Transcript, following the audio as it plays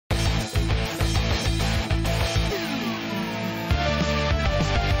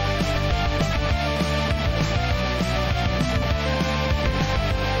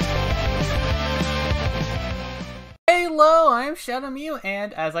Shadow Mew,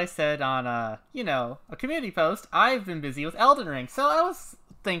 and as I said on, a community post, I've been busy with Elden Ring, so I was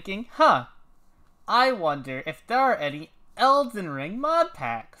thinking, I wonder if there are any Elden Ring mod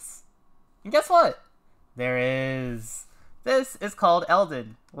packs. And guess what? There is. This is called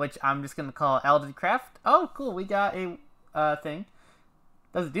Elden, which I'm just gonna call Elden Craft. Oh, cool, we got a, thing.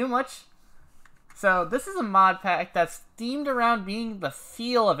 Doesn't do much. So, this is a mod pack that's themed around being the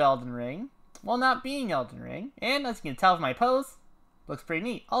feel of Elden Ring, while not being Elden Ring, and as you can tell from my pose, looks pretty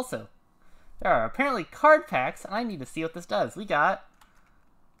neat. Also, there are apparently card packs, and I need to see what this does. We got,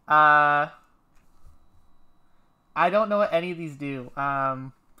 I don't know what any of these do.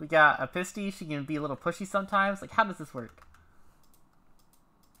 We got a Pisty, she can be a little pushy sometimes. Like, how does this work?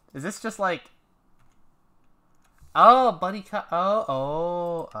 Is this just like... Oh, buddy cut.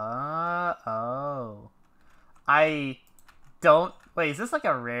 Oh. I don't... Wait, is this like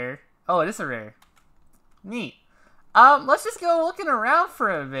a rare? Oh, it is a rare. Neat. Let's just go looking around for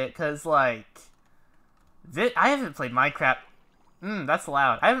a bit, because, like... I haven't played Minecraft... that's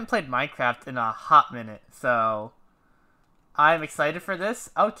loud. I haven't played Minecraft in a hot minute, so... I'm excited for this.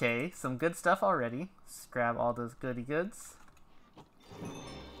 Okay, some good stuff already. Let's grab all those goody goods.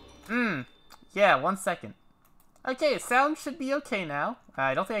 Yeah, 1 second. Okay, sound should be okay now.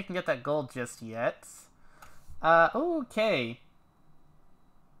 I don't think I can get that gold just yet. Okay.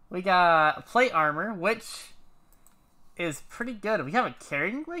 We got plate armor, which is pretty good. We have a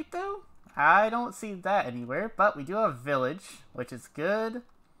carrying weight, though? I don't see that anywhere, but we do have a village, which is good.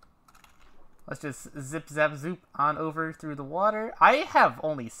 Let's just zip, zap, zoop on over through the water. I have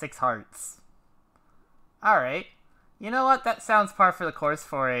only 6 hearts. Alright. You know what? That sounds par for the course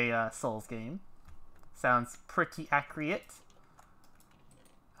for a Souls game. Sounds pretty accurate.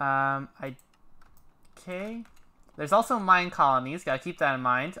 Okay. There's also mine colonies. Gotta keep that in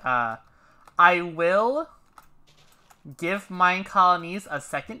mind. I will give mine colonies a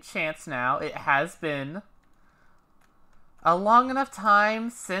second chance now. It has been a long enough time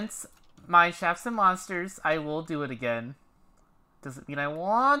since Mine Shafts and Monsters. I will do it again. Doesn't mean I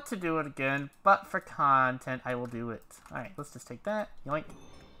want to do it again, but for content, I will do it. Alright, let's just take that. Yoink.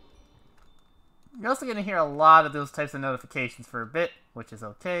 You're also going to hear a lot of those types of notifications for a bit, which is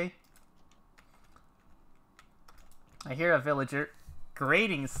okay. I hear a villager.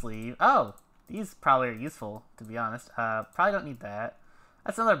 Grading sleeve. Oh, these probably are useful, to be honest. Probably don't need that.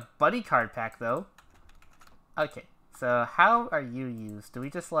 That's another buddy card pack, though. Okay, so how are you used? Do we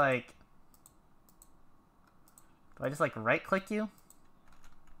just, like... Do I just, like, right-click you?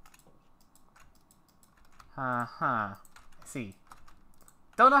 I see.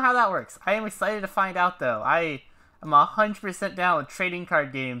 Don't know how that works. I am excited to find out, though. I am 100% down with trading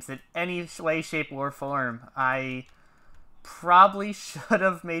card games in any way, shape, or form. I probably should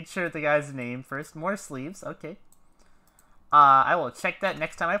have made sure the guy's name first. More sleeves. Okay. I will check that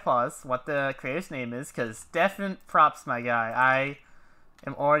next time I pause, what the creator's name is, because definite props, my guy. I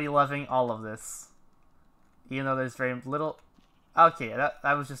am already loving all of this. Even though there's very little... Okay, that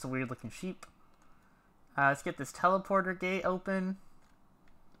was just a weird-looking sheep. Let's get this teleporter gate open.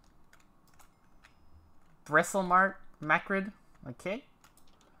 Bristlemart Macrid. Okay.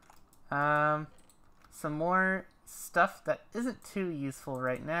 Some more stuff that isn't too useful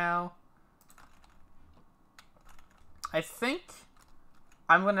right now. I think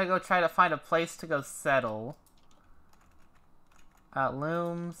I'm gonna go try to find a place to go settle.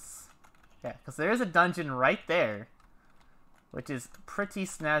 Looms. Yeah, because there is a dungeon right there, which is pretty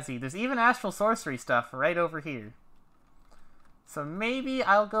snazzy. There's even astral sorcery stuff right over here. So maybe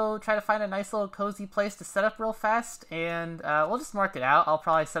I'll go try to find a nice little cozy place to set up real fast, and we'll just mark it out. I'll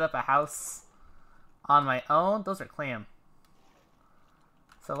probably set up a house on my own. Those are clam.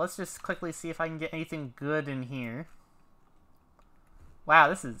 So let's just quickly see if I can get anything good in here. Wow,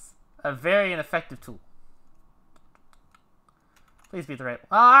 this is a very ineffective tool. Please be the right...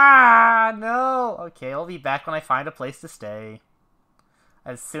 Ah, no! Okay, I'll be back when I find a place to stay.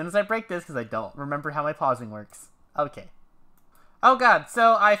 As soon as I break this, because I don't remember how my pausing works. Okay. Oh god,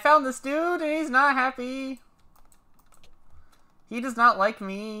 so I found this dude, and he's not happy. He does not like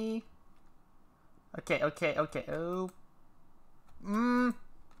me. Okay. Oh.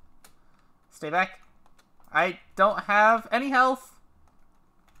 Stay back. I don't have any health.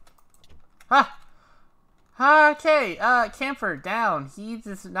 Okay, camper, down. He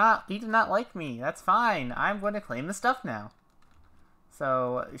did not like me. That's fine. I'm going to claim the stuff now.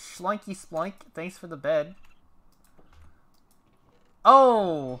 So, Schlunky Splunk, thanks for the bed.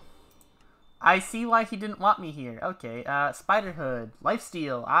 Oh! I see why he didn't want me here. Okay, Spider Hood,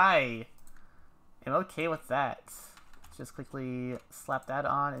 Lifesteal, I am okay with that. Just quickly slap that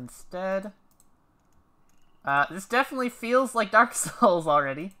on instead. This definitely feels like Dark Souls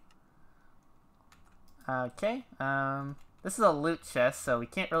already. Okay, this is a loot chest, so we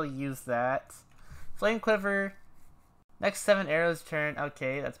can't really use that. Flame Quiver. Next 7 arrows turn.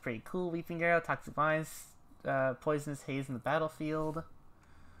 Okay, that's pretty cool. Weeping Arrow, Toxic Vines, Poisonous Haze in the battlefield.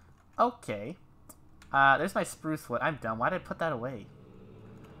 Okay. There's my spruce wood. I'm dumb. Why did I put that away?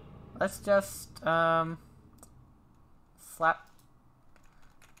 Let's just, slap.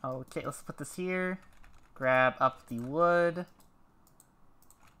 Okay, let's put this here. Grab up the wood.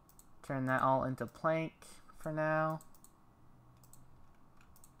 Turn that all into plank for now.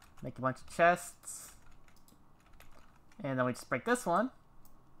 Make a bunch of chests. And then we just break this one.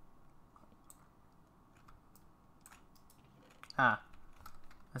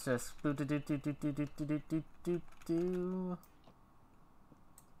 Let's just do.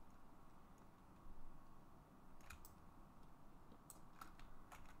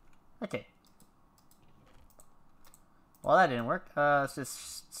 Okay. Well, that didn't work. Let's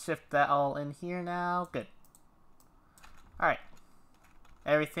just shift that all in here now. Good. Alright.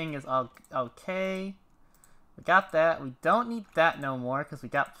 Everything is all okay. We got that. We don't need that no more because we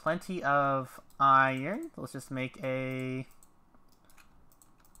got plenty of iron. Let's just make a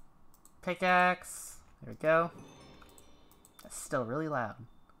pickaxe. There we go. That's still really loud.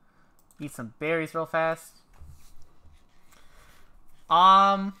 Eat some berries real fast.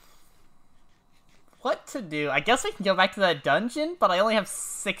 What to do? I guess we can go back to that dungeon, but I only have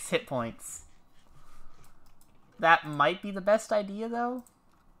 6 hit points. That might be the best idea, though.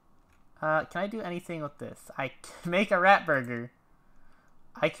 Can I do anything with this? I can make a rat burger.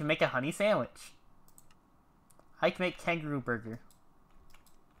 I can make a honey sandwich. I can make kangaroo burger.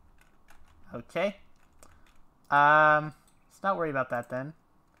 Okay. Let's not worry about that then.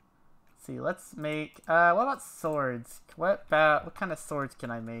 Let's see, let's make, what about swords? What kind of swords can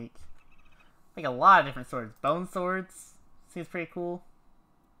I make? Make a lot of different swords. Bone swords seems pretty cool.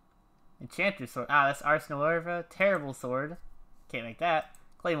 Enchanter's sword. That's Arsenal Orva. Terrible sword. Can't make that.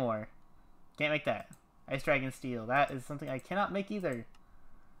 Claymore. Can't make that. Ice Dragon Steel. That is something I cannot make either.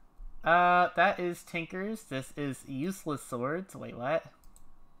 That is Tinker's. This is Useless Swords. Wait, what?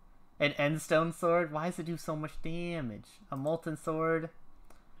 An Endstone Sword? Why does it do so much damage? A Molten Sword.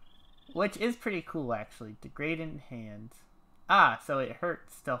 Which is pretty cool, actually. Degrading Hand. So it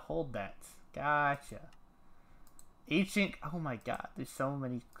hurts to hold that. Gotcha. Ancient... Oh my god, there's so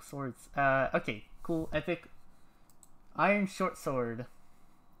many swords. Okay, cool. Epic Iron Short Sword.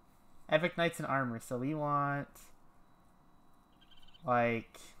 Epic Knights in Armor. So we want...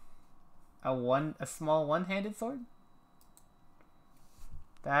 like... a small one-handed sword?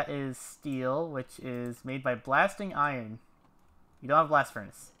 That is steel, which is made by blasting iron. You don't have blast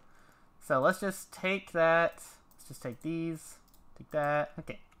furnace. So let's just take that. Let's just take these. Take that.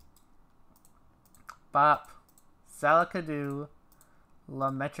 Okay. Bop. Salakadu. La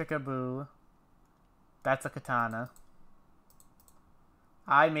Metricaboo. That's a katana.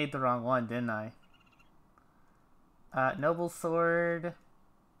 I made the wrong one, didn't I? Noble sword.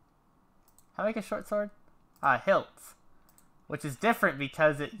 How do I make a short sword? Hilt. Which is different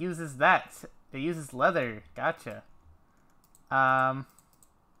because it uses that. It uses leather. Gotcha.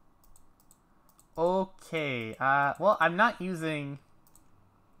 Okay. Well, I'm not using...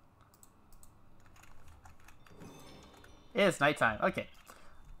 It is nighttime. Okay.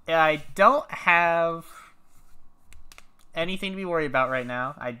 I don't have anything to be worried about right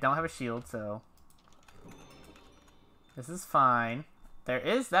now. I don't have a shield, so... This is fine. There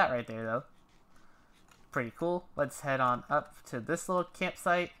is that right there, though. Pretty cool. Let's head on up to this little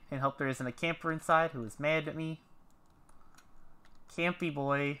campsite and hope there isn't a camper inside who is mad at me. Campy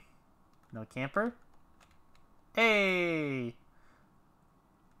boy. No camper? Hey!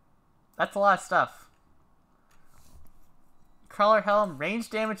 That's a lot of stuff. Crawler Helm, range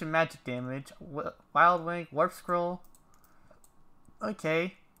damage and magic damage. Wild Wing, Warp Scroll.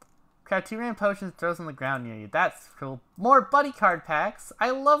 Okay. Grab 2 random potions, throws on the ground near you. That's cool. More buddy card packs.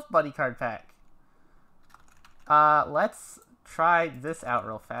 I love buddy card pack. Let's try this out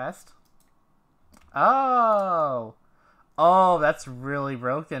real fast. Oh! Oh, that's really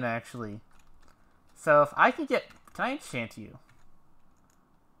broken, actually. So if I can get... Can I enchant you?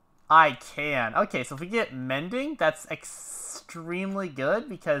 I can. Okay, so if we get Mending, that's extremely good,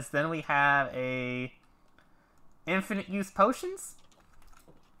 because then we have a... Infinite use potions?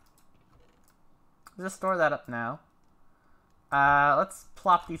 Just store that up now. Let's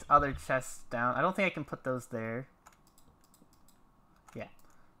plop these other chests down. I don't think I can put those there. Yeah.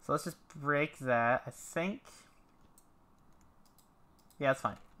 So let's just break that. I think... Yeah, that's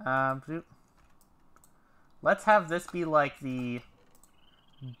fine. Let's have this be like the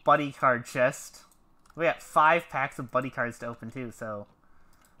buddy card chest. We got 5 packs of buddy cards to open too, so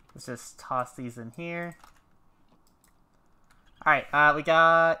let's just toss these in here. Alright, we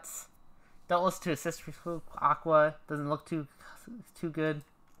got... Don't listen to assist Aqua. Doesn't look too good.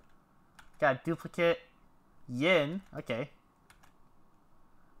 Got duplicate. Yin. Okay.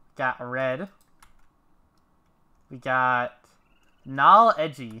 Got red. We got Null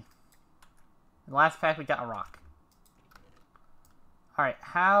Edgy. In the last pack, we got a rock. Alright,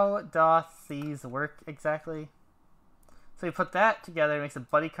 how doth these work exactly? So we put that together, it makes a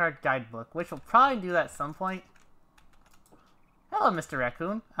buddy card guidebook, which we'll probably do that at some point. Hello, Mr.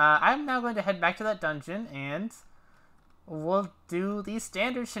 Raccoon. I'm now going to head back to that dungeon, and we'll do these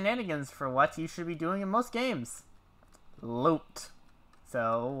standard shenanigans for what you should be doing in most games. Loot.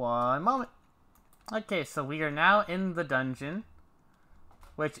 So, one moment. Okay, so we are now in the dungeon,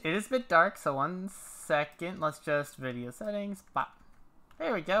 which it is a bit dark, so 1 second. Let's just video settings. Pop.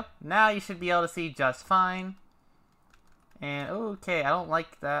 There we go. Now you should be able to see just fine. And, okay, I don't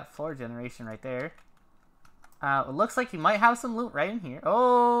like that floor generation right there. It looks like you might have some loot right in here.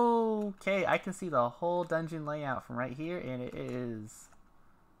 Okay, I can see the whole dungeon layout from right here, and it is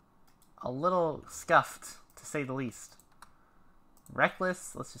a little scuffed, to say the least.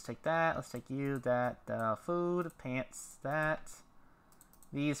 Reckless, let's just take that. Let's take you, that, food, pants, that.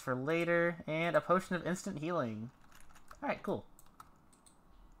 These for later, and a potion of instant healing. Alright, cool.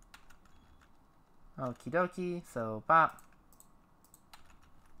 Okie dokie, so bop.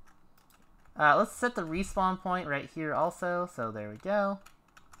 Let's set the respawn point right here also, so there we go.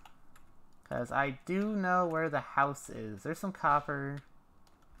 Because I do know where the house is. There's some copper.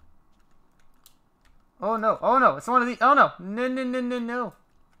 Oh no, it's one of these. Oh no, no.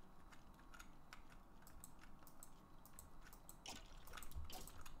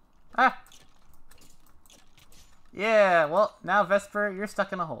 Ah! Yeah, well, now Vesper, you're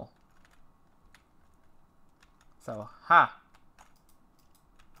stuck in a hole. So, ha!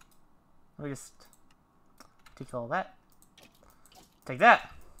 Let me just take all that. Take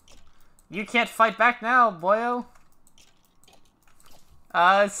that! You can't fight back now, boyo!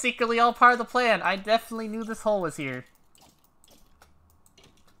 Secretly all part of the plan. I definitely knew this hole was here.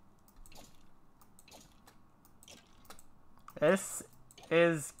 This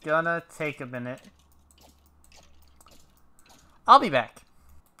is gonna take a minute. I'll be back.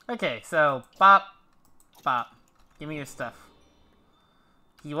 Okay, so, bop, bop. Give me your stuff.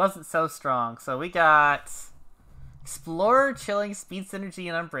 He wasn't so strong. So we got Explorer, Chilling, Speed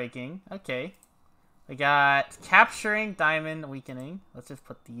Synergy, and Unbreaking. Okay. We got Capturing, Diamond, Weakening. Let's just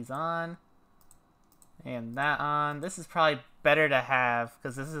put these on. And that on. This is probably better to have,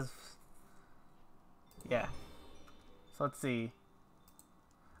 because this is... Yeah. So let's see.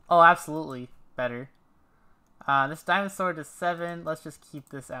 Oh, absolutely. Better. This Diamond Sword is 7. Let's just keep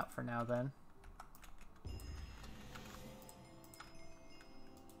this out for now, then.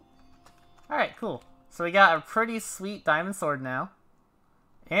 Alright, cool. So we got a pretty sweet diamond sword now.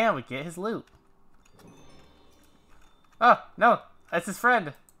 And we get his loot. Oh, no! That's his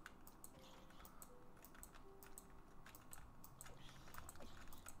friend!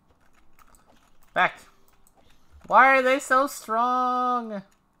 Back. Why are they so strong?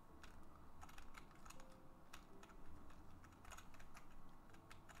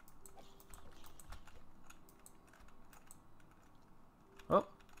 Oh.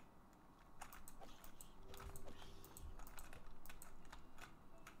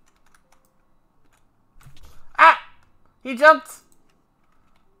 He jumped!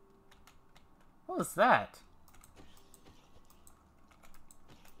 What was that?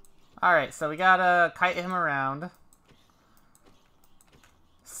 Alright, so we gotta kite him around.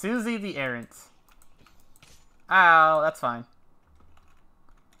 Susie the Errant. Ow, that's fine.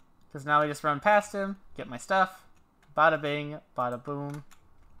 Because now we just run past him, get my stuff. Bada bing, bada boom.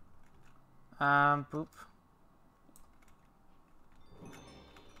 Boop.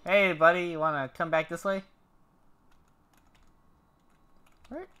 Hey buddy, you wanna come back this way?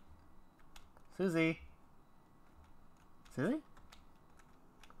 Right. Susie. Susie?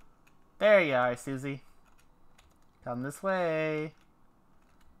 There you are, Susie. Come this way.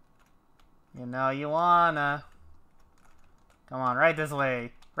 You know you wanna. Come on, right this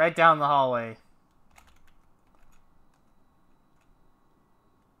way. Right down the hallway.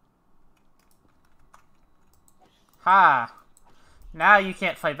 Ha! Now you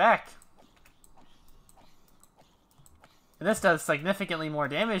can't fight back. And this does significantly more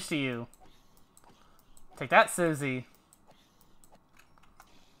damage to you. Take that, Susie.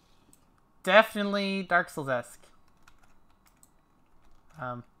 Definitely Dark Souls-esque.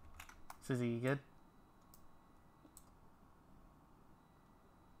 Susie, you good?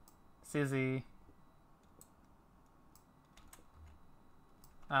 Susie.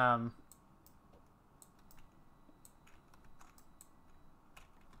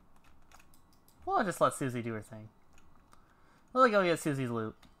 We'll just let Susie do her thing. We'll go get Susie's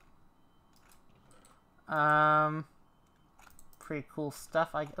loot. Pretty cool stuff.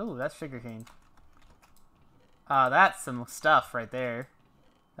 Oh, that's sugarcane. That's some stuff right there.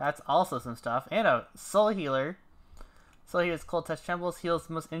 That's also some stuff. And a soul healer. Soul healer's cold touch trembles, heals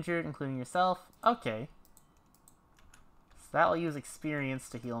the most injured, including yourself. Okay. So that will use experience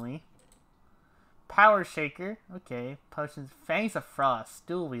to heal me. Power shaker. Okay. Potions. Fangs of frost.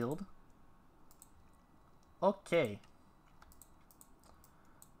 Dual wield. Okay.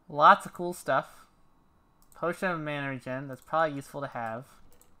 Lots of cool stuff. Potion of mana regen. That's probably useful to have.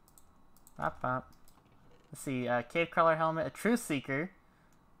 Bop, bop. Let's see. Cave crawler helmet. A truth seeker.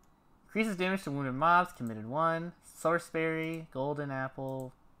 Increases damage to wounded mobs. Committed 1. Sourceberry. Golden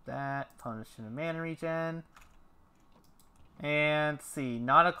apple. That. Potion of mana regen. And let's see.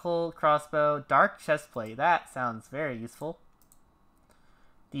 Nautical crossbow. Dark chestplate. That sounds very useful.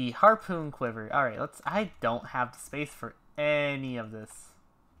 The harpoon quiver. Alright, I don't have the space for any of this.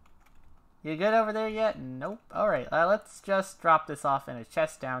 You good over there yet? Nope. Alright, let's just drop this off in a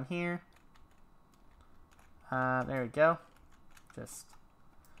chest down here. There we go. Just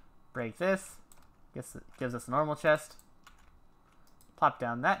break this. Guess it gives us a normal chest. Plop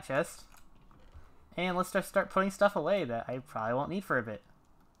down that chest. And let's just start putting stuff away that I probably won't need for a bit.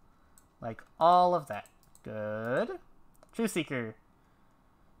 Like all of that. Good. Truth Seeker.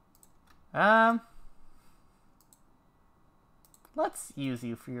 Let's use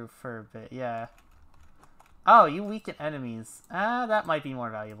you for a bit, yeah. Oh, you weaken enemies. That might be more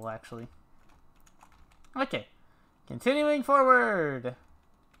valuable, actually. Okay. Continuing forward!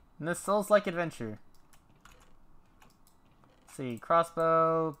 In this Souls-like adventure. Let's see,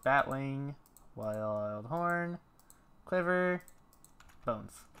 crossbow, batwing, wild horn, quiver,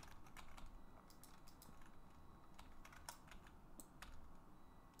 bones.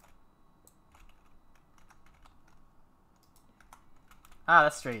 Ah,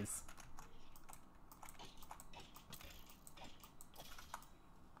 that's strays.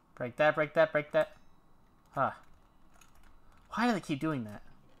 Break that, break that, break that. Huh. Why do they keep doing that?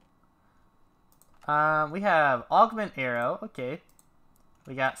 We have Augment Arrow. Okay.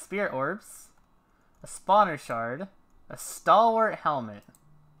 We got Spirit Orbs. A Spawner Shard. A Stalwart Helmet.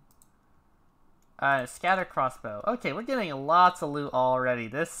 Scatter Crossbow. Okay, we're getting lots of loot already.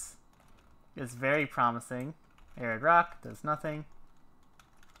 This is very promising. Arid Rock does nothing.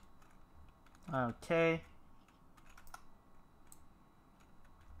 Okay.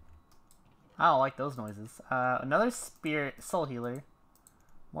 I don't like those noises. Another spirit soul healer.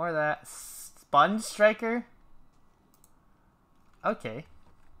 More of that. Sponge striker. Okay.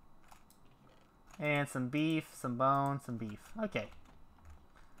 And some beef, some bone, some beef. Okay.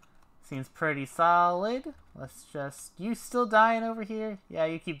 Seems pretty solid. Let's just... You still dying over here? Yeah,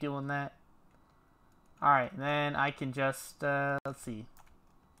 you keep doing that. Alright, then I can just... let's see.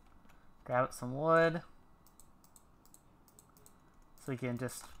 Grab some wood. So we can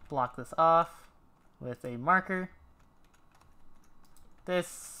just block this off with a marker.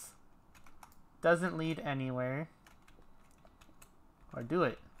 This doesn't lead anywhere. Or do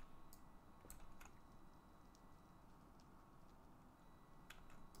it?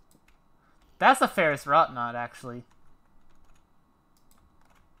 That's a Ferris Rot knot, actually.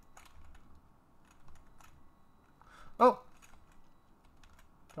 Oh!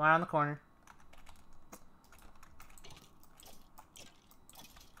 Go around the corner.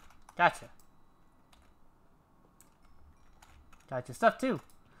 Gotcha. Gotcha stuff too.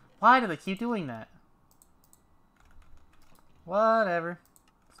 Why do they keep doing that? Whatever.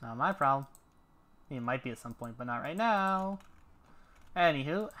 It's not my problem. It might be at some point, but not right now.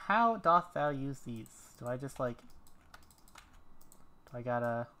 Anywho, how doth thou use these? Do I just like... Do I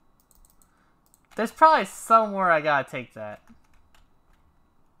gotta... There's probably somewhere I gotta take that.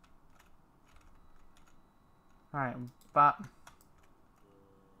 Alright, bop.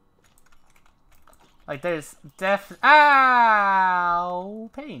 Like, there's ow!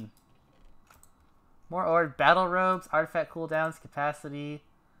 Pain. More orb, battle robes, artifact cooldowns, capacity,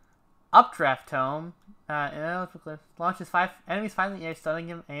 updraft tome. Launches 5 enemies finally in the air, stunning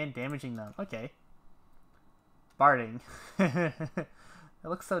him and damaging them. Okay. Barding. It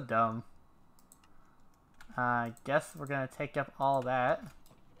looks so dumb. I guess we're gonna take up all that.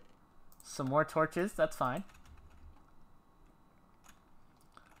 Some more torches, that's fine.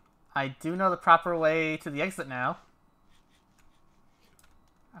 I do know the proper way to the exit now.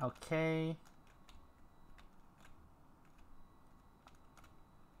 Okay.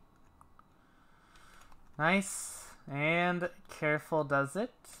 Nice. And careful does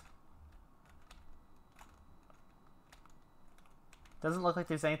it. Doesn't look like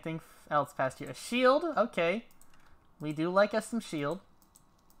there's anything else past here. A shield? Okay. We do like us some shield.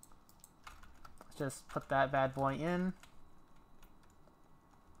 Let's just put that bad boy in.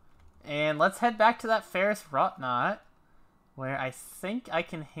 And let's head back to that Ferris Rotnot, where I think I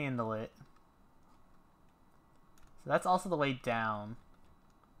can handle it. So that's also the way down.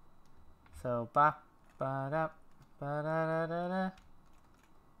 So, ba ba da ba da da da da.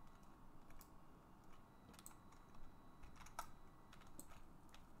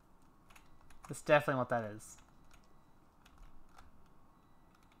 That's definitely what that is.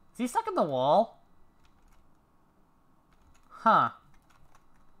 Is he stuck in the wall? Huh.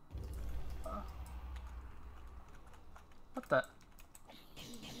 What the?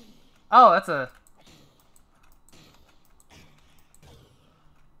 Oh, that's a...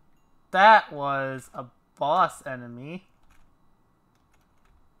 That was a boss enemy.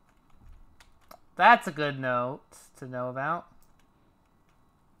 That's a good note to know about.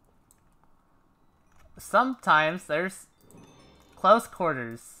 Sometimes there's close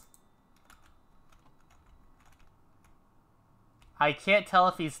quarters. I can't tell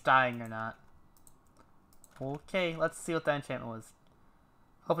if he's dying or not. Okay, let's see what the enchantment was.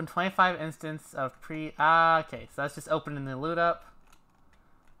 Open 25 instance of pre... Ah, okay, so that's just opening the loot up.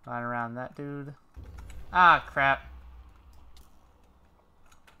 Run around that dude. Ah, crap.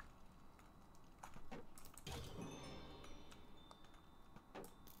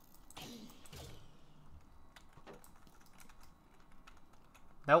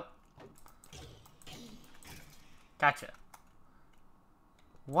 Nope. Gotcha.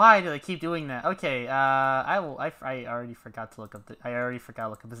 Why do they keep doing that? Okay, I already forgot to look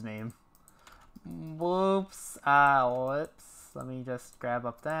up his name. Whoops. Whoops. Let me just grab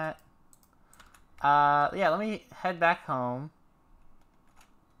up that. Yeah, let me head back home.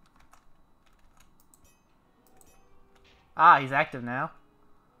 Ah, he's active now.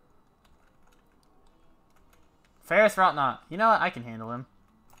 Ferris Rotnot. You know what? I can handle him.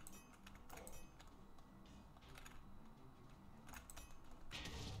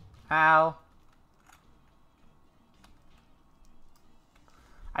 Ow.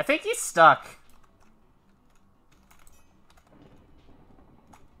 I think he's stuck.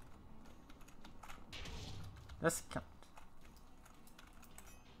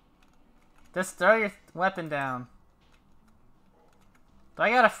 Just throw your weapon down. Do I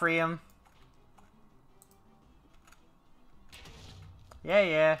gotta free him?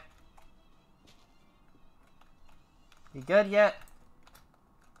 Yeah. You good yet?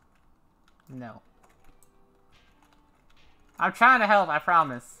 No. I'm trying to help, I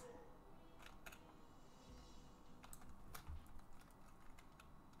promise.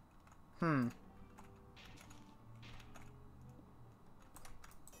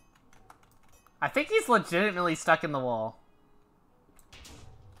 I think he's legitimately stuck in the wall.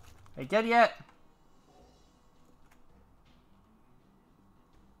 Are you good yet?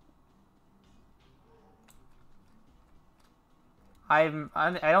 I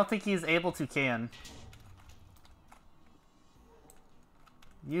don't think he's able to can.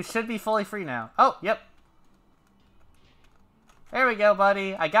 You should be fully free now. Oh, yep. There we go,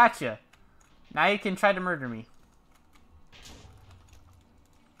 buddy. I got you. Now you can try to murder me.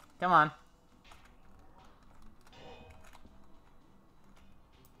 Come on.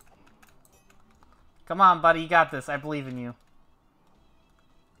 Come on, buddy. You got this. I believe in you.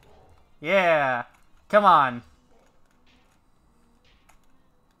 Yeah. Come on.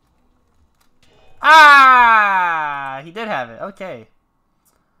 Ah! He did have it. Okay.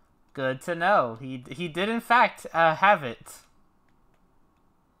 Good to know. He did, in fact, have it.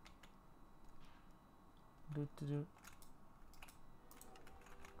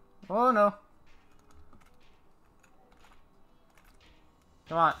 Oh, no.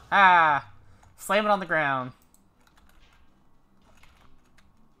 Come on. Ah! Slam it on the ground.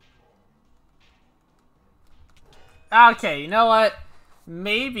 Okay, you know what?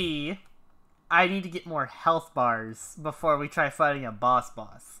 Maybe I need to get more health bars before we try fighting a boss.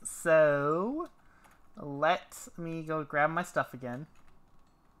 So, let me go grab my stuff again.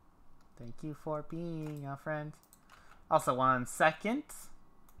 Thank you for being a friend. Also, 1 second.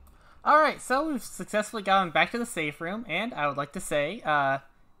 Alright, so we've successfully gotten back to the safe room, and I would like to say,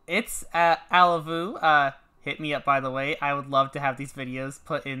 it's Alavu. Hit me up, by the way. I would love to have these videos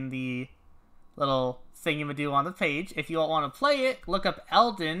put in the little thingamadoo on the page. If you don't want to play it, look up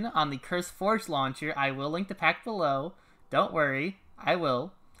Elden on the Curse Forge launcher. I will link the pack below. Don't worry, I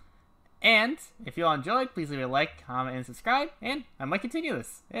will. And if you all enjoyed, please leave a like, comment, and subscribe, and I might continue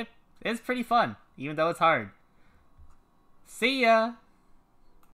this. It's pretty fun, even though it's hard. See ya!